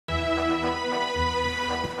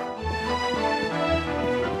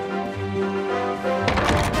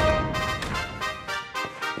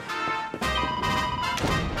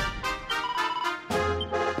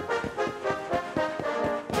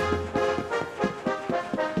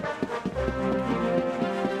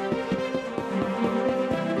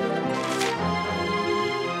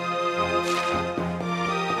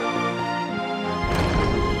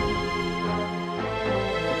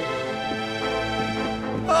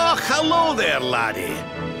hello there, laddie.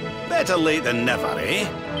 Better late than never, eh?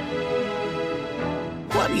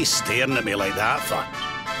 What are you staring at me like that for?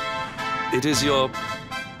 It is your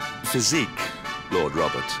physique, Lord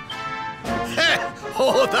Robert.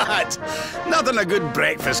 Oh, that! Nothing a good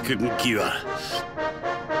breakfast couldn't cure.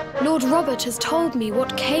 Lord Robert has told me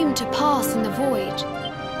what came to pass in the void.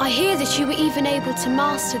 I hear that you were even able to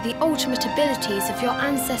master the ultimate abilities of your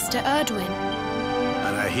ancestor Erdwin.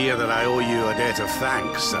 And I hear that I owe you a debt of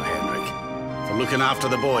thanks, Sir Henrik, for looking after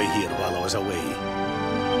the boy here while I was away.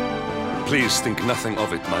 Please think nothing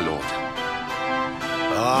of it, my lord.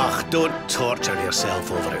 Ah, don't torture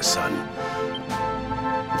yourself over it, son.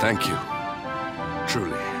 Thank you.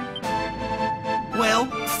 Truly. Well,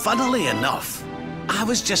 funnily enough, I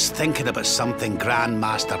was just thinking about something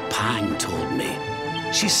Grandmaster Pang told me.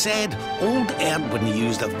 She said old Erdwin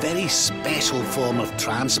used a very special form of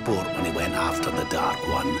transport when he went after the Dark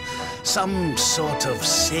One. Some sort of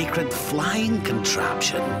sacred flying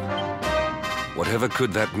contraption. Whatever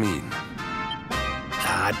could that mean?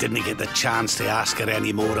 I didn't get the chance to ask her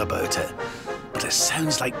any more about it. But it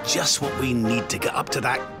sounds like just what we need to get up to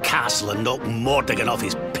that castle and knock Mordigan off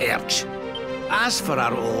his perch. As for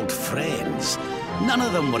our old friends, none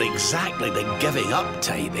of them were exactly the giving up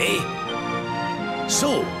type, eh?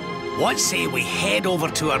 So, what say we head over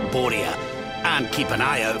to Arborea and keep an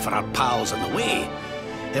eye out for our pals on the way?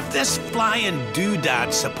 If this flying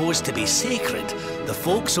doodad's supposed to be sacred, the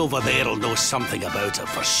folks over there will know something about it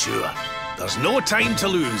for sure. There's no time to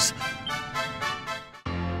lose.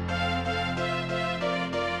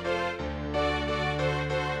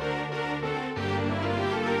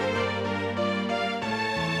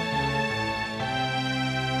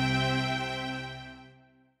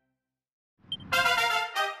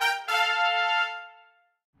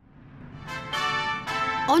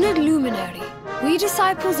 Honored Luminary, we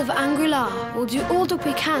disciples of Angri-La will do all that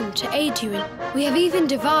we can to aid you in. We have even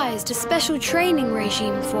devised a special training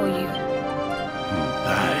regime for you.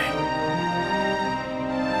 Aye.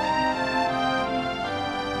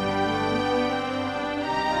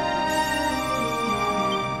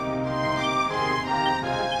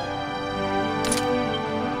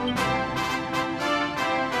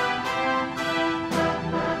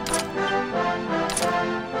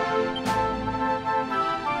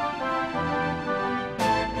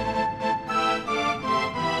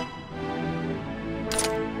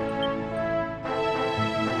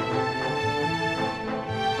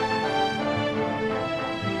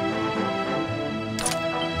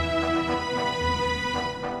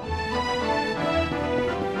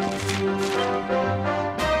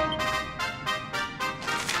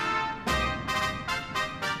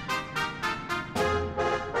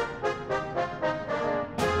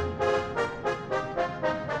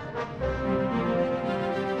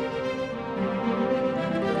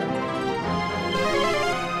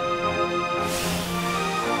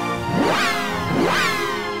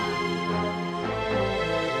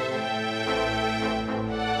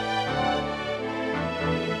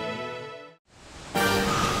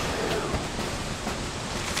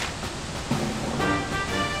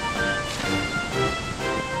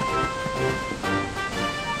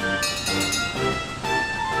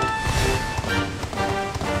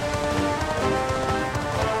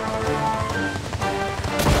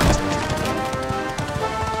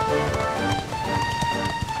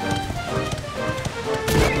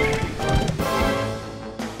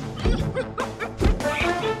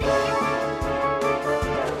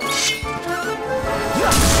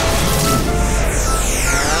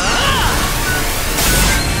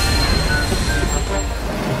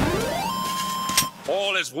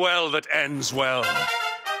 Well that ends well.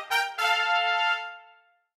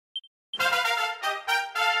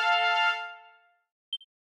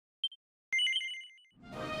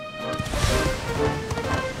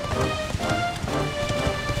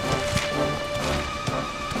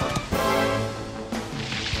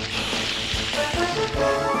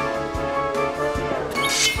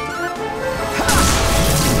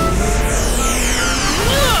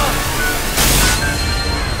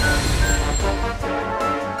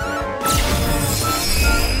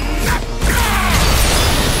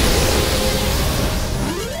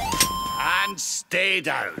 Stay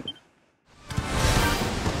down.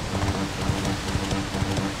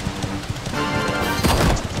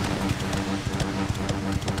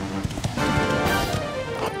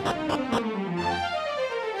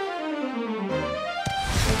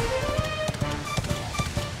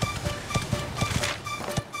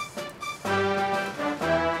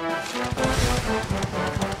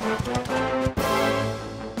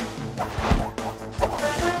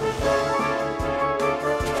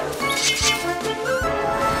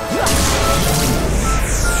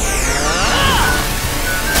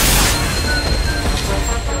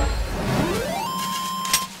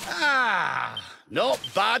 Not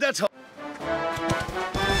bad at all.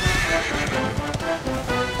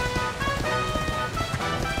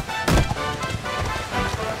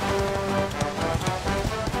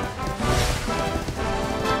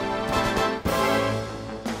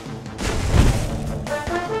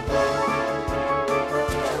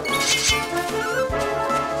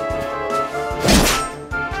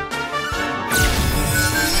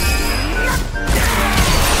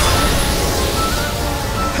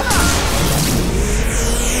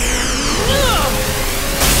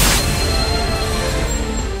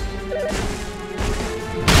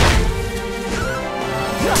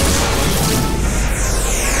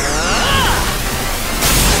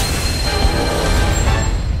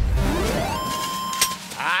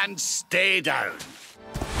 And stay down.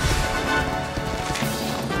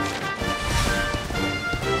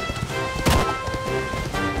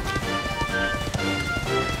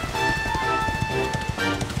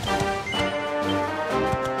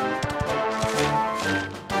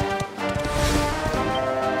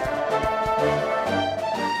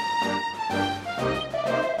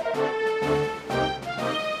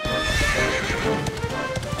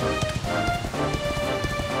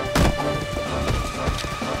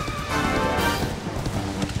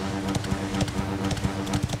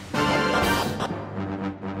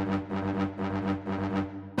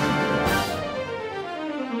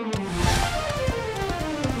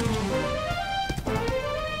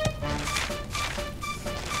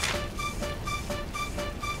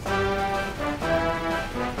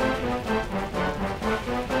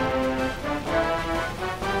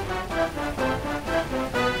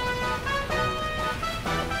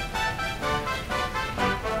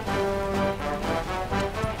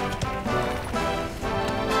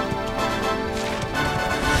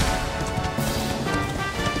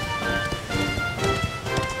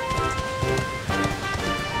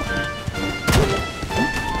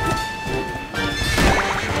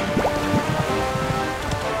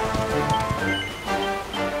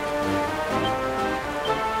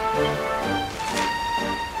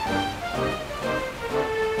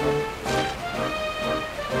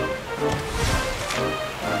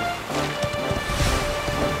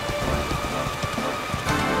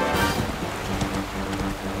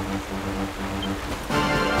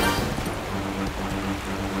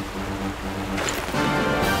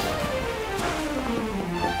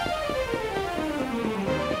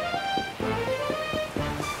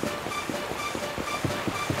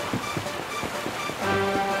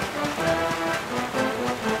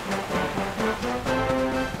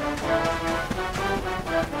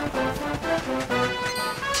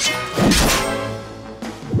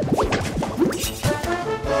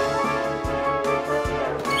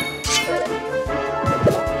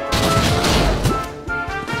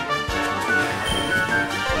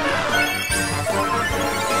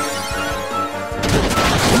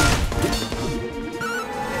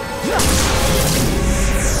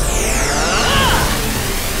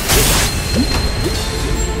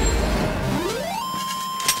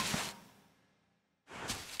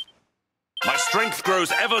 Strength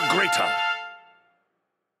grows ever greater.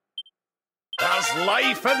 There's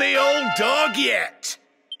life in the old dog yet.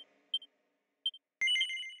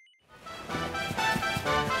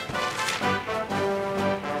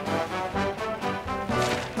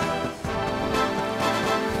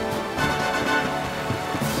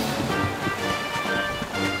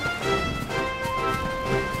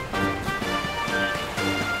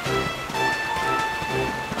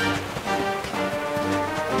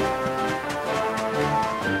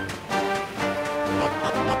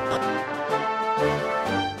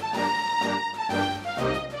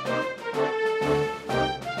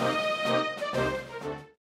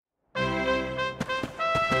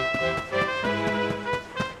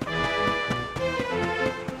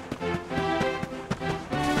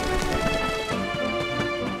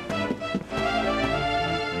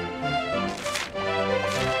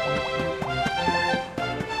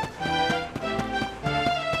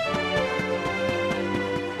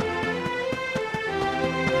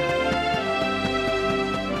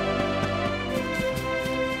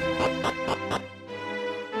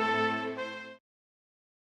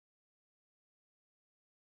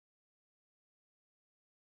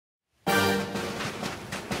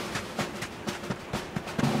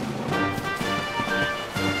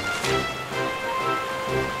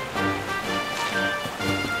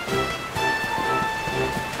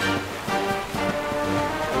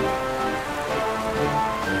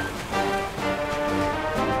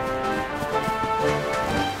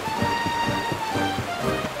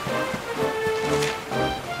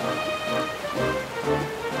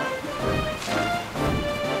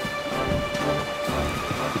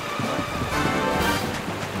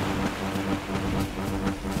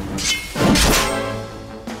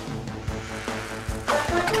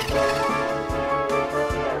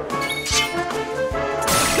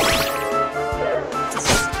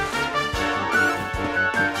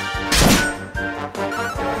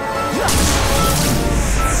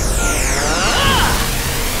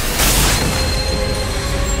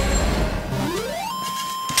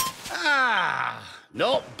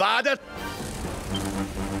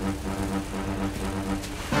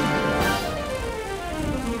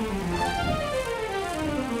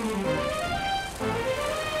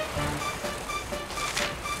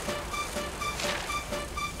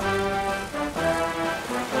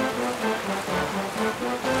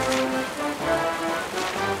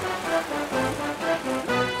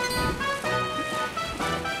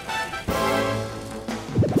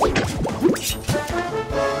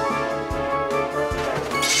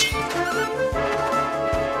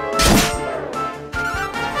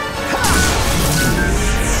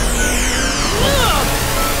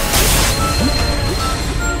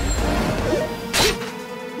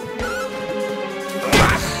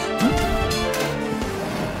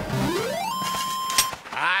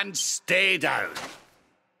 lay down.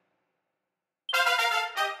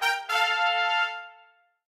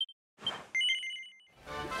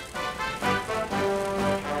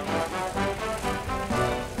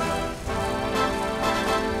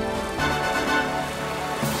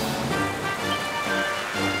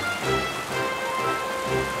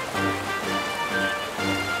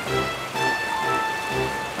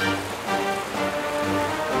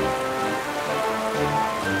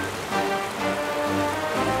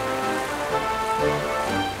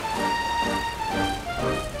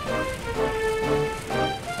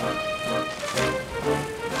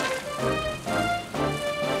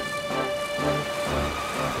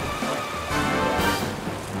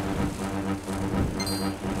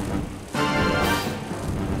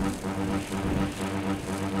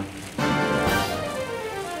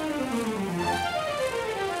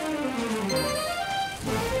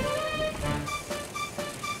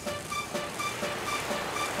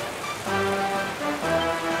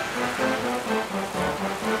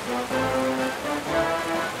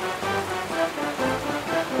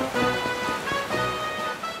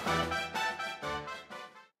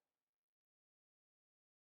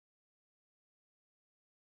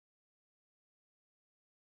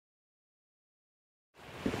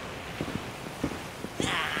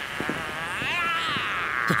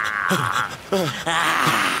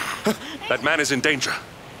 That man is in danger.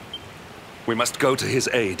 We must go to his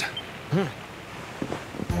aid.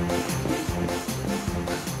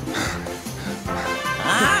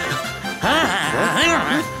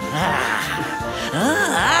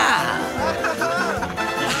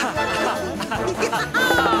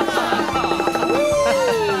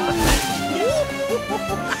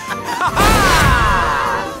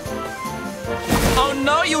 Oh,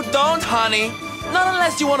 no, you don't, honey. Not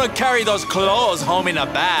unless you want to carry those clothes home in a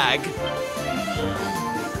bag.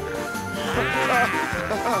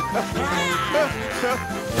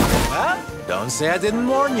 Well, don't say I didn't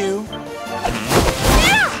warn you.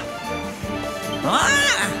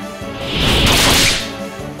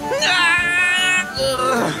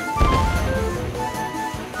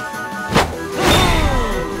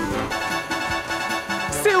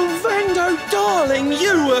 Sylvando, darling,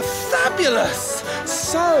 you were fabulous!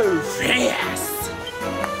 So fierce!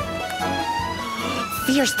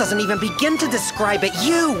 Fierce doesn't even begin to describe it.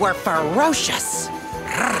 You were ferocious.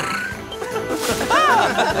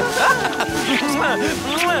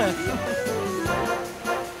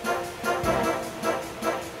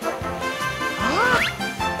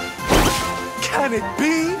 Can it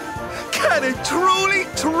be? Can it truly,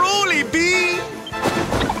 truly be?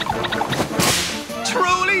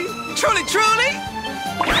 Truly, truly, truly?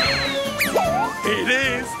 It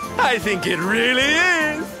is. I think it really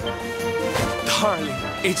is. Darling,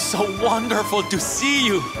 it's so wonderful to see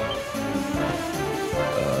you.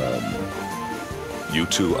 You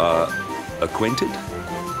two are acquainted?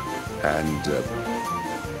 And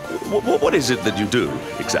what is it that you do,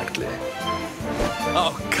 exactly?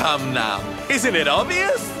 Oh, come now. Isn't it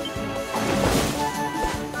obvious?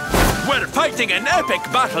 We're fighting an epic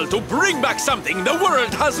battle to bring back something the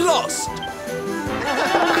world has lost.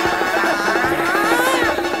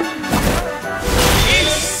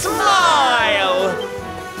 Smile!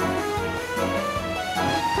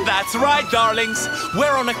 That's right, darlings.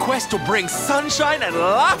 We're on a quest to bring sunshine and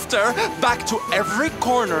laughter back to every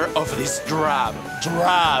corner of this drab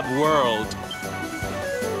world.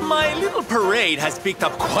 My little parade has picked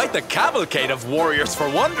up quite the cavalcade of warriors for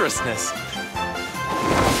wondrousness.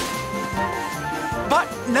 But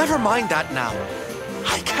never mind that now.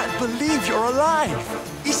 I can't believe you're alive.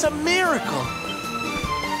 It's a miracle.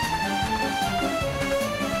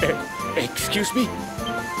 Excuse me?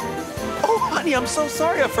 Oh, honey, I'm so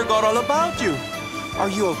sorry I forgot all about you. Are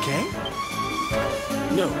you okay?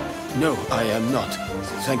 No, I am not.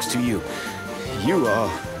 Thanks to you. You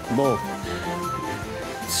are more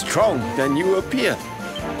strong than you appear.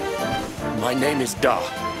 My name is Da.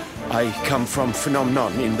 I come from Phnom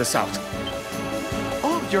Nonh in the south.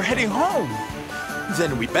 Oh, you're heading home.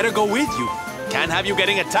 Then we better go with you. Can't have you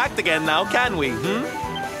getting attacked again now, can we?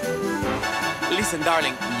 Listen,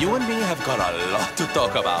 darling, you and me have got a lot to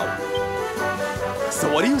talk about. So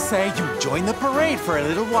what do you say you join the parade for a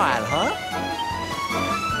little while, huh?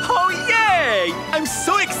 Oh, yay! I'm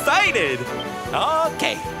so excited!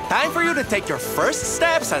 Okay, time for you to take your first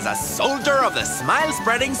steps as a soldier of the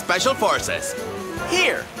Smile-Spreading Special Forces.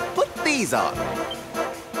 Here, put these on.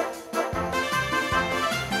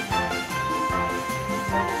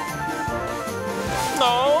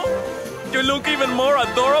 No, you look even more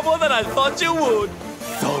adorable than I thought you would.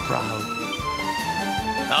 So proud.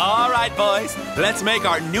 All right, boys, let's make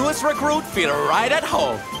our newest recruit feel right at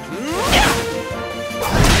home.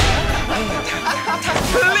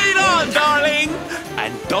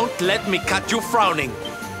 Don't let me catch you frowning.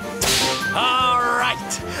 All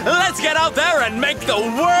right, let's get out there and make the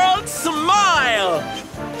world smile!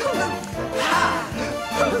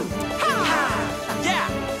 Yeah!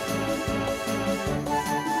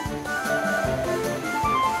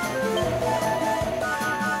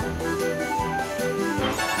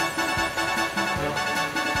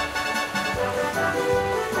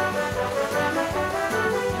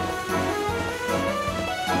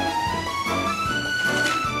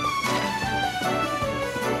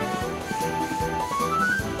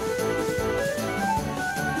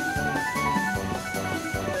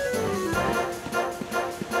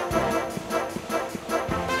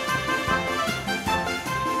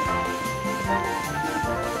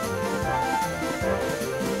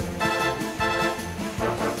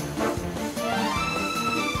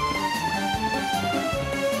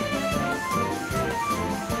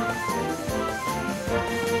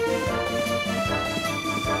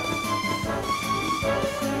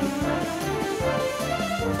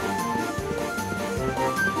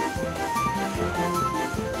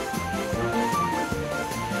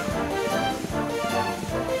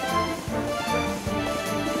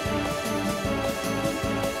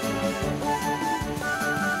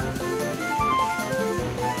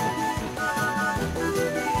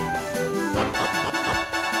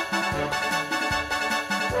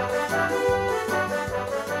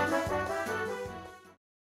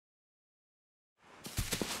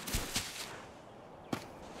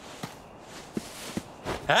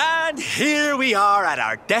 And here we are at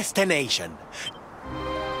our destination.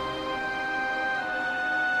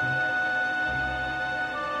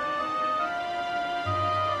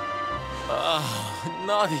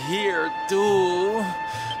 Not here, too.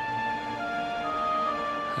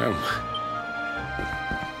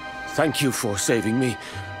 Thank you for saving me.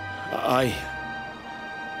 I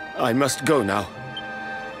must go now.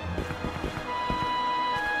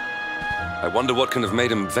 I wonder what can have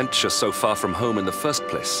made him venture so far from home in the first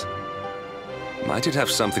place. Might it have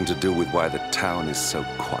something to do with why the town is so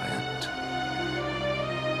quiet?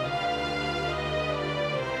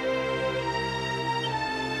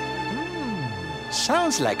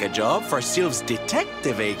 Sounds like a job for Sylv's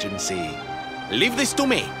detective agency. Leave this to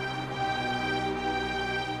me.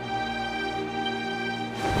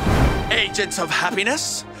 Agents of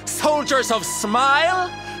happiness, soldiers of smile,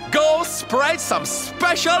 go spread some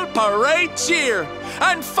special parade cheer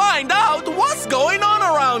and find out what's going on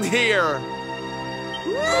around here.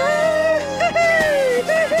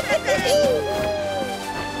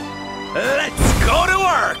 Let's go to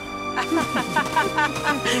work.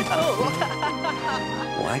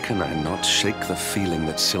 Why can I not shake the feeling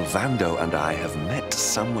that Sylvando and I have met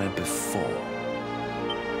somewhere before?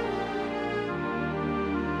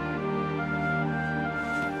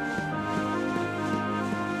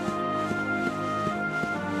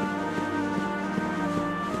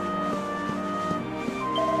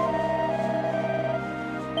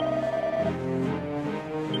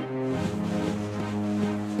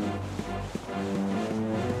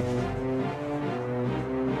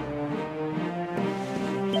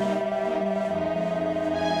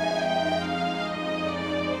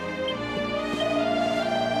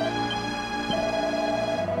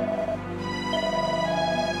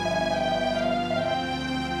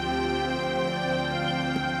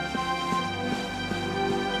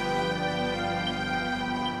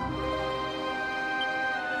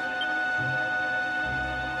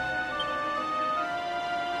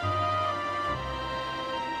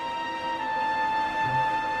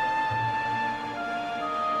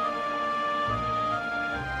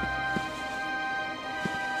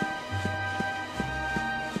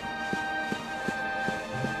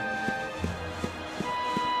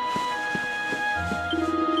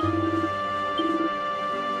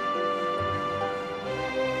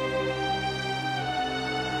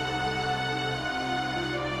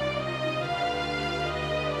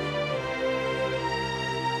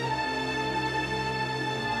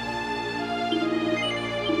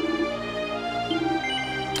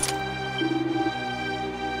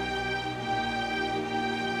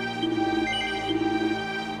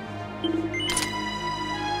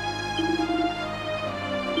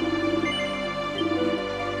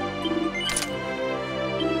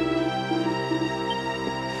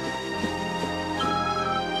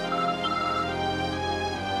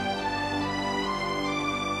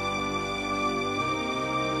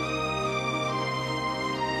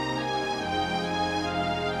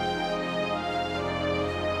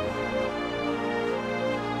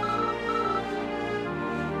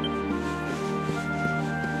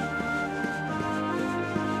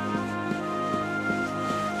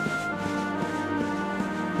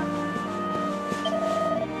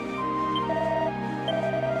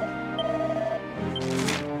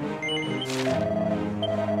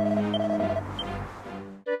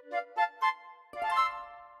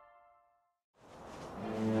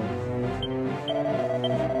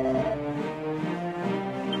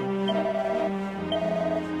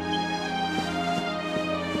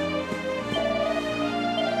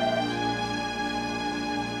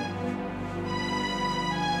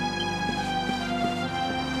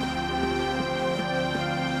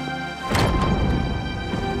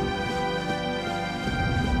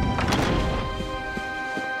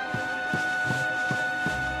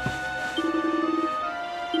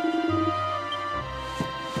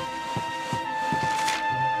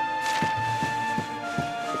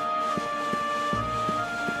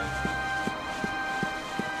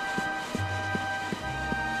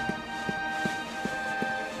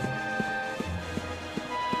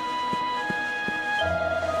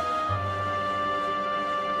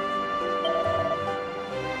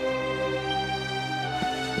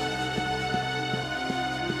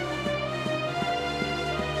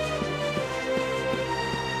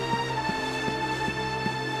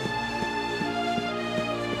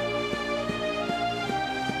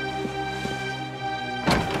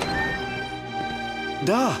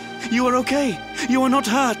 Da, you are okay. You are not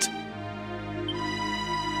hurt.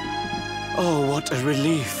 Oh, what a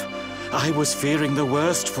relief. I was fearing the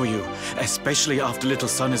worst for you, especially after little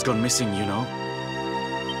son has gone missing, you know.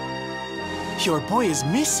 Your boy is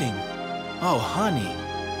missing. Oh, honey.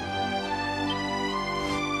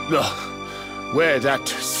 Ugh. Where that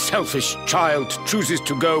selfish child chooses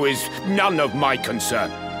to go is none of my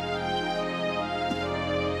concern.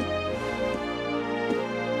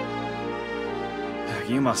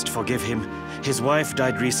 You must forgive him. His wife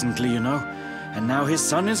died recently, you know, and now his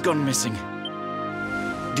son is gone missing.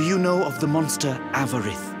 Do you know of the monster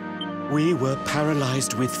Avarith? We were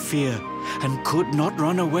paralyzed with fear and could not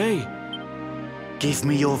run away. Give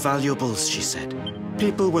me your valuables, she said.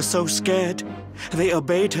 People were so scared. They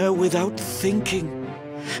obeyed her without thinking.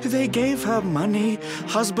 They gave her money,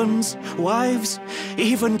 husbands, wives,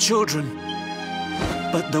 even children.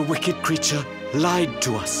 But the wicked creature lied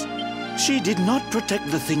to us. She did not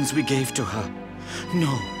protect the things we gave to her.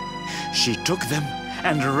 No, she took them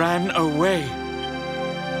and ran away.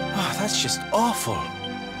 Oh, that's just awful.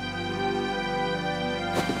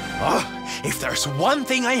 Oh, if there's one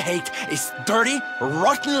thing I hate, it's dirty,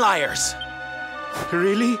 rotten liars.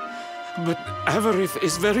 Really? But Avarith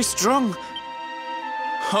is very strong.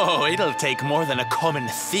 Oh, it'll take more than a common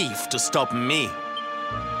thief to stop me.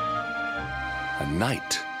 A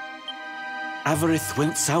knight? Avarith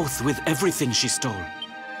went south with everything she stole.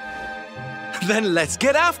 Then let's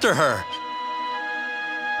get after her.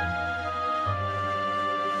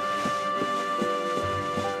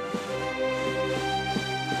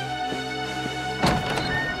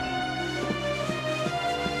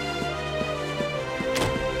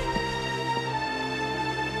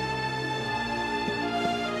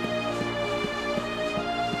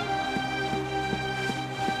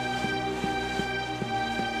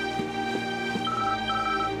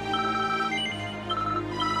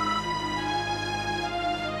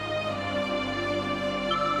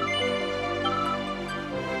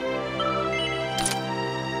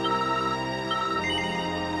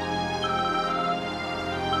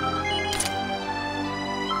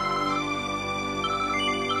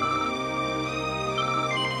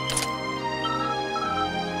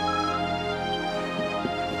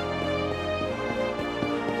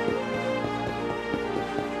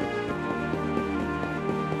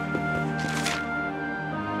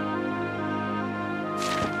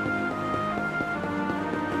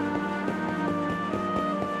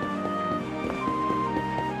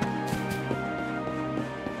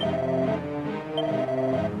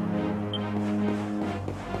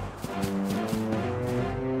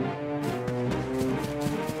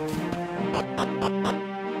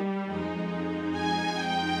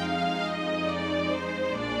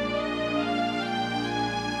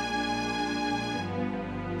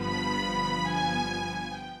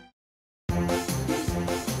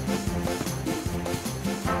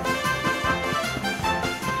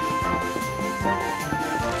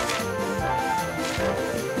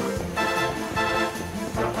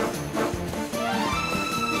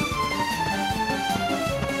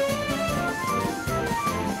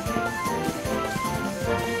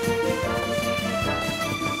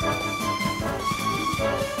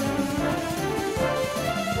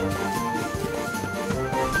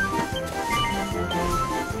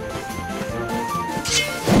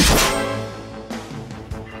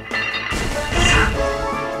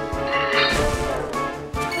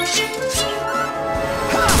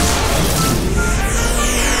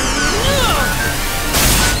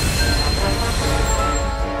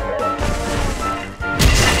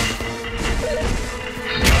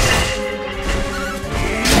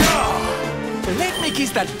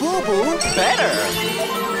 That boo-boo better.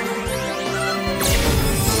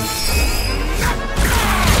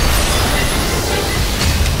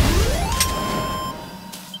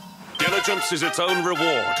 Diligence is its own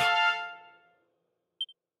reward.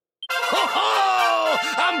 Ho-ho!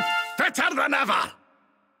 I'm fitter than ever!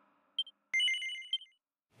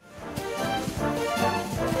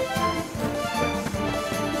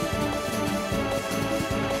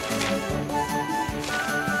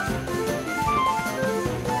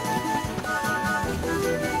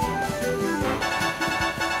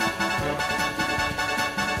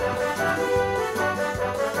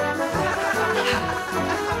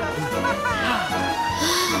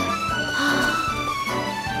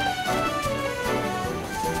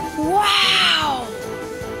 Wow!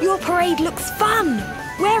 Your parade looks fun.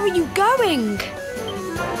 Where are you going?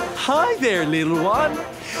 Hi there, little one.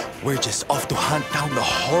 We're just off to hunt down the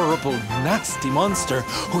horrible, nasty monster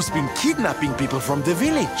who's been kidnapping people from the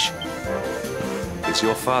village. Is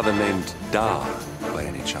your father named Da, by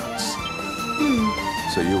any chance?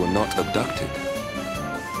 So you were not abducted?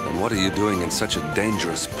 Then what are you doing in such a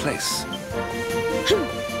dangerous place?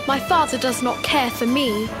 My father does not care for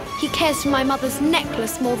me. He cares for my mother's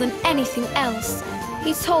necklace more than anything else.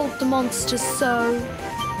 He told the monsters so.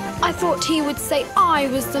 I thought he would say I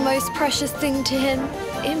was the most precious thing to him.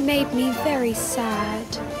 It made me very sad.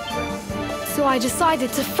 So I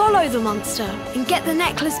decided to follow the monster and get the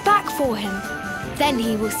necklace back for him. Then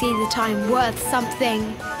he will see that I'm worth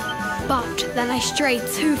something. But then I strayed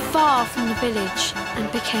too far from the village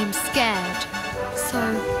and became scared. So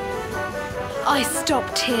I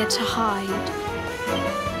stopped here to hide.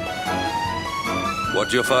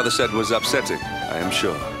 What your father said was upsetting, I am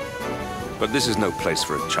sure. But this is no place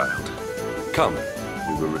for a child. Come,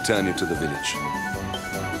 we will return you to the village.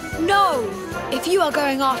 No! If you are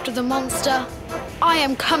going after the monster, I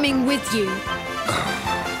am coming with you.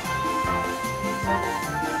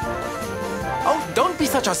 Oh, don't be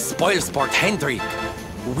such a spoilsport, Hendrik.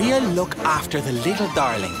 We'll look after the little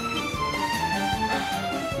darling.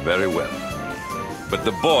 Very well. But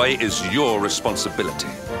the boy is your responsibility.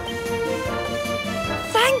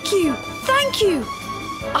 Thank you! Thank you!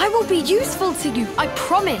 I will be useful to you, I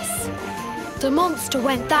promise. The monster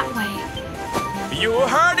went that way. You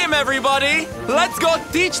heard him, everybody! Let's go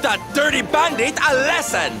teach that dirty bandit a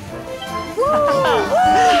lesson!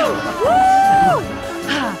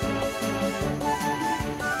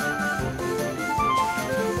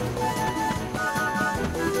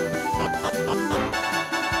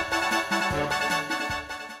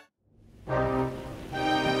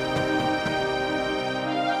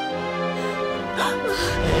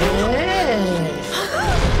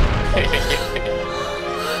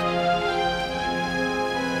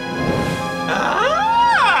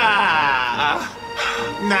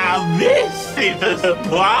 Now this is a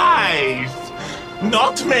surprise!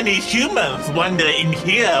 Not many humans wander in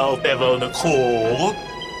here of their own accord.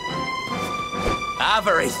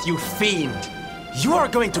 Avarice, you fiend! You are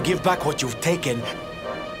going to give back what you've taken.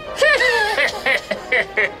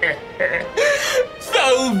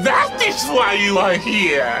 So that is why you are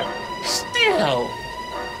here! Still,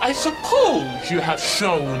 I suppose you have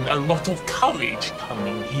shown a lot of courage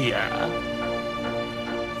coming here.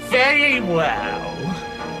 Very well.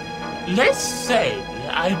 Let's say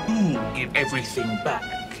I do give everything back.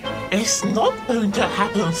 It's not going to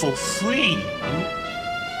happen for free.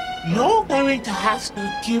 You're going to have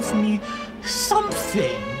to give me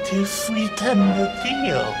something to sweeten the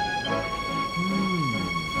deal.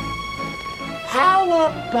 How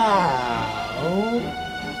about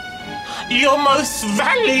your most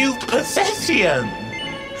valued possession?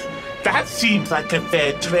 That seems like a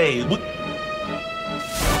fair trade.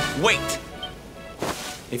 Wait!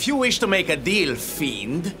 If you wish to make a deal,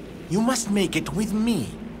 fiend, you must make it with me.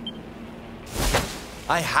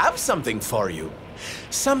 I have something for you.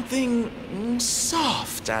 Something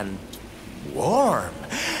soft and warm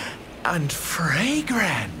and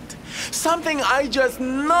fragrant. Something I just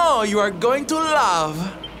know you are going to love.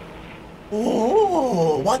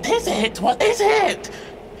 Oh, what is it? What is it?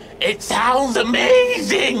 It sounds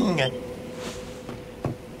amazing!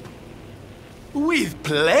 With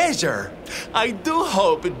pleasure. I do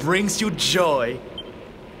hope it brings you joy.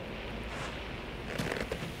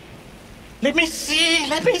 Let me see,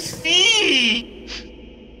 let me see!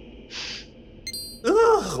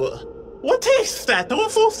 Ugh, what is that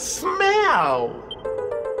awful smell?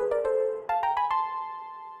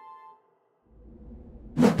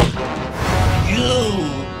 You!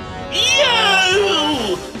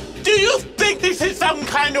 Do you think this is some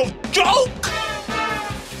kind of joke?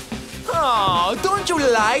 Oh, don't you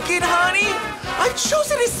like it, honey? I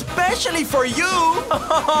chose it especially for you.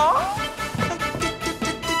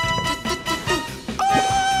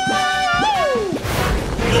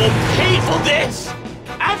 You'll pay for this!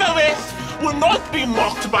 Avarice will not be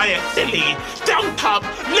mocked by a silly, stuck-up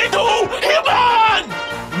little human!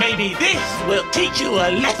 Maybe this will teach you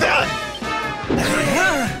a lesson!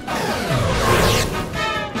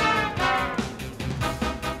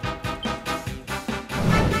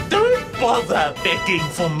 Don't bother begging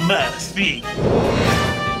for mercy!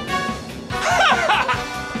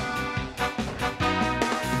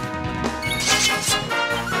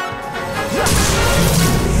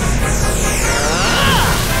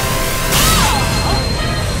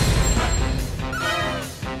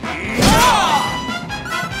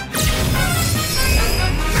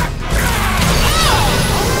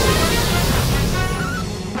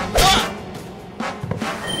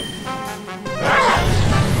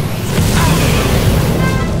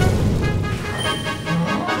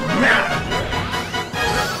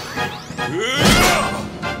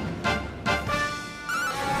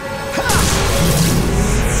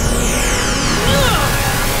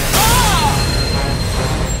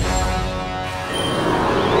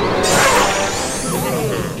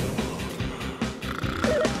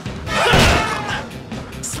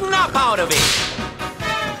 out of it!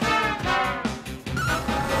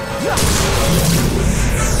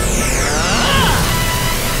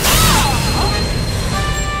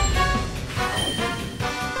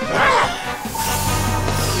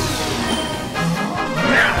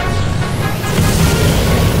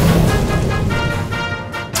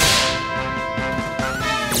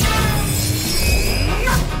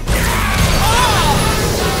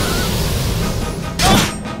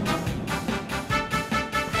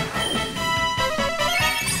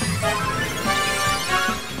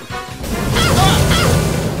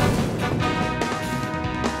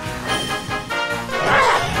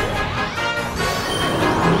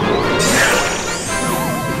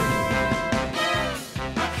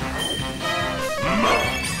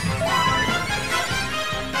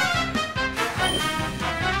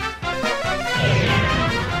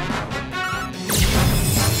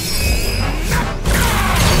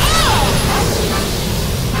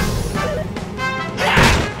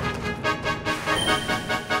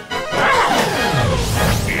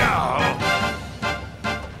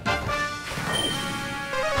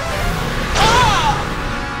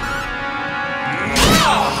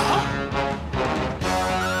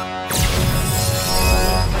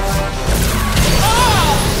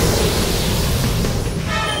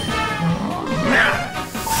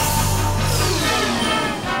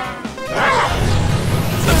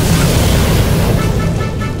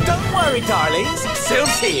 Darlings,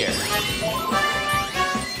 Syl's here.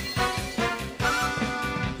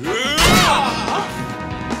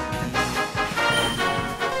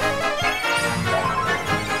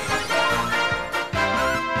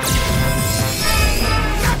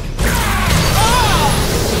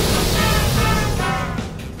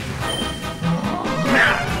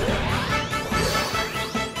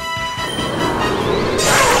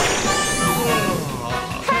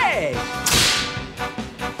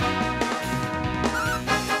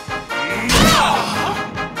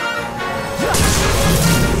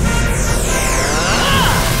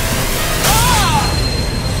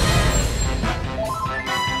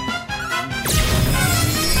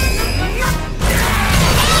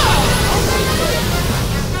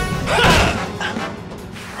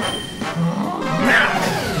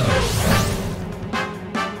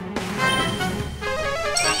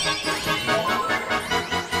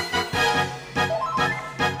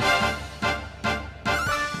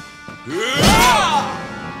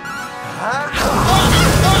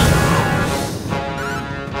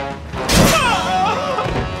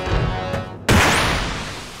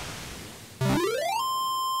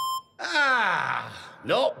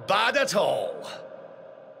 Not bad at all.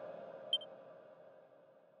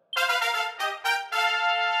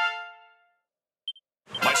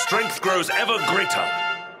 My strength grows ever greater.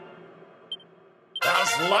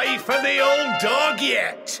 There's life in the old dog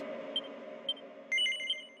yet.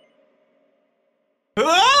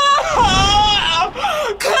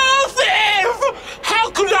 Cursive! How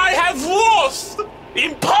could I have lost?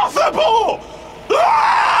 Impossible!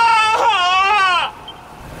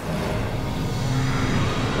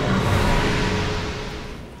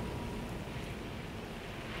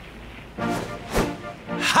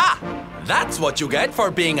 Ha! That's what you get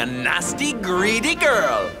for being a nasty, greedy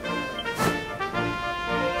girl.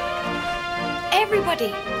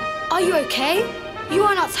 Everybody, are you okay? You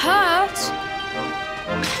are not hurt.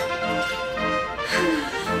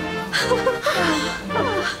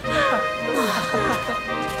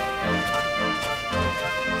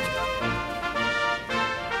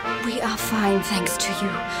 We are fine, thanks to you,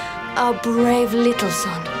 our brave little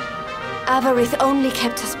son. Avarith only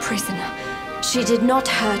kept us prisoner. She did not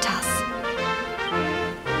hurt us.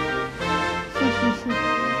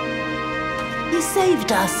 You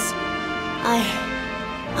saved us.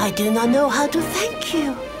 I do not know how to thank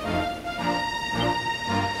you.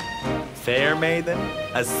 Fair maiden,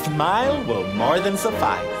 a smile will more than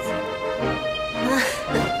suffice.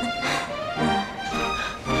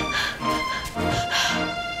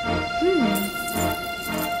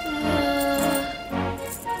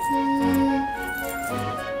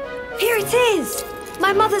 Here it is!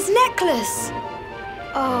 My mother's necklace!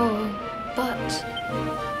 Oh, but...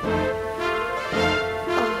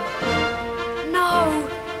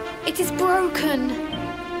 It is broken.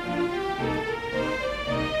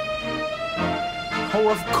 Oh,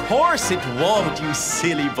 of course it won't, you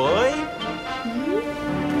silly boy.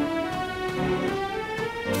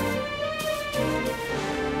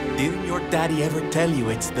 Didn't your daddy ever tell you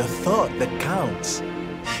it's the thought that counts?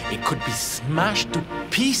 It could be smashed to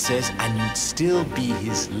pieces and you'd still be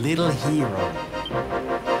his little hero.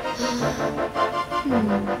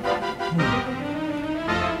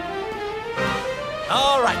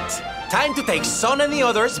 All right, time to take Son and the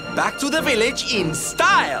others back to the village in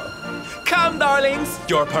style. Come, darlings,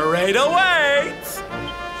 your parade awaits!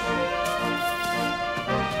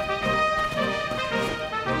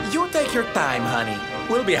 You take your time, honey.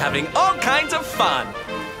 We'll be having all kinds of fun.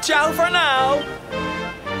 Ciao for now!